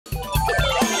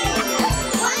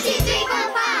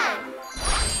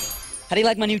How do you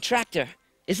like my new tractor?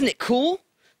 Isn't it cool?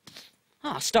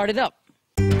 Ah, start it up.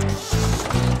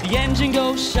 The engine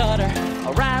goes shudder,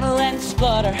 a rattle and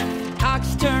splutter.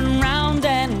 Cogs turn round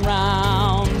and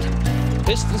round.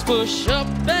 Pistons push up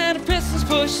and pistons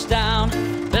push down.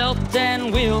 Belt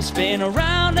and wheels spin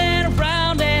around and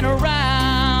around and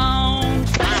around.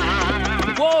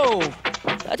 Whoa,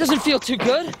 that doesn't feel too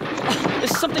good.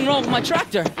 There's something wrong with my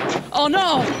tractor. Oh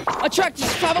no, my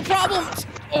tractor's have a problem.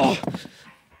 Oh,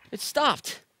 it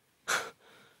stopped.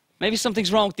 Maybe something's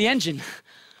wrong with the engine.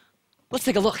 Let's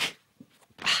take a look.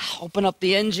 Open up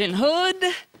the engine hood.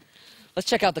 Let's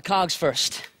check out the cogs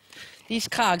first. These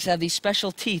cogs have these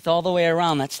special teeth all the way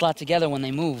around that slot together when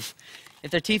they move.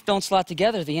 If their teeth don't slot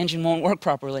together, the engine won't work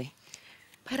properly.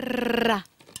 Purr,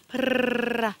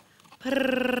 purr,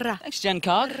 purr. Thanks, Gen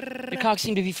Cog. Your cogs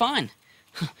seem to be fine.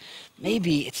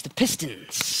 Maybe it's the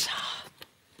pistons.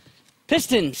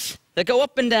 Pistons that go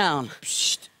up and down.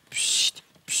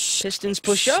 Pistons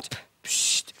push up,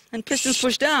 and pistons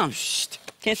push down.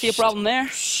 Can't see a problem there.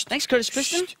 Thanks, Curtis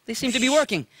Piston. They seem to be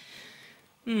working.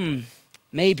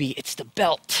 Maybe it's the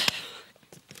belt.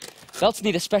 Belts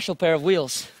need a special pair of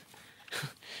wheels.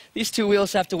 These two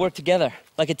wheels have to work together,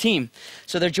 like a team.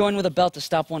 So they're joined with a belt to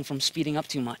stop one from speeding up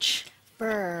too much.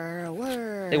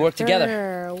 They work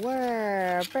together.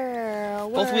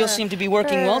 Both wheels seem to be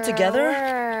working well together.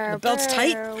 The belt's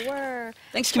tight.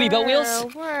 Thanks, Kimmy Belt Wheels.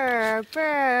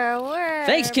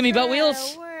 Thanks, Kimmy Belt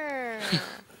Wheels.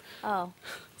 Oh,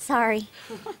 sorry.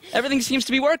 Everything seems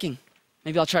to be working.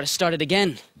 Maybe I'll try to start it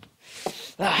again.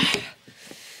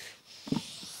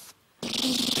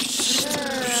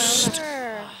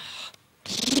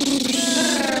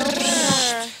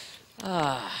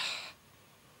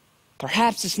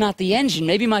 Perhaps it's not the engine.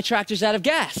 Maybe my tractor's out of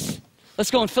gas. Let's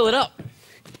go and fill it up.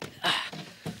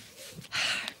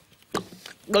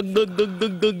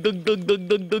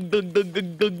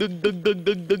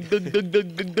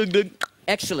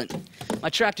 Excellent. My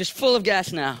tractor's full of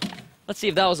gas now. Let's see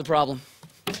if that was a problem.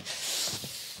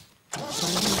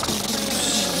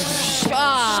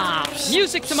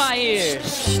 Music to my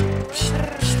ears.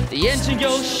 The engine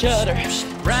goes shudder,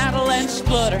 rattle and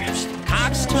splutter.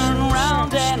 Cogs turn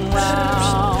round and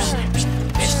round.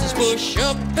 Pistons push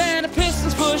up and the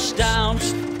pistons push down.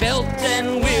 Belt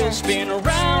and wheels spin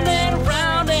around and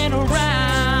around and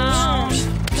around.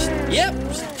 Yep,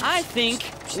 I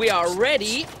think we are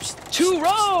ready to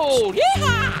roll.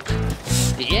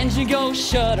 Yeehaw! The engine goes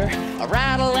shudder, a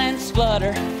rattle and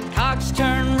splutter. Cogs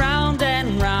turn round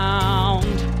and round.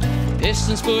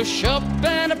 Pistons push up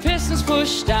and the pistons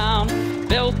push down.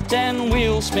 Belt and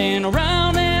wheels spin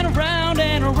around and around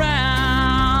and around.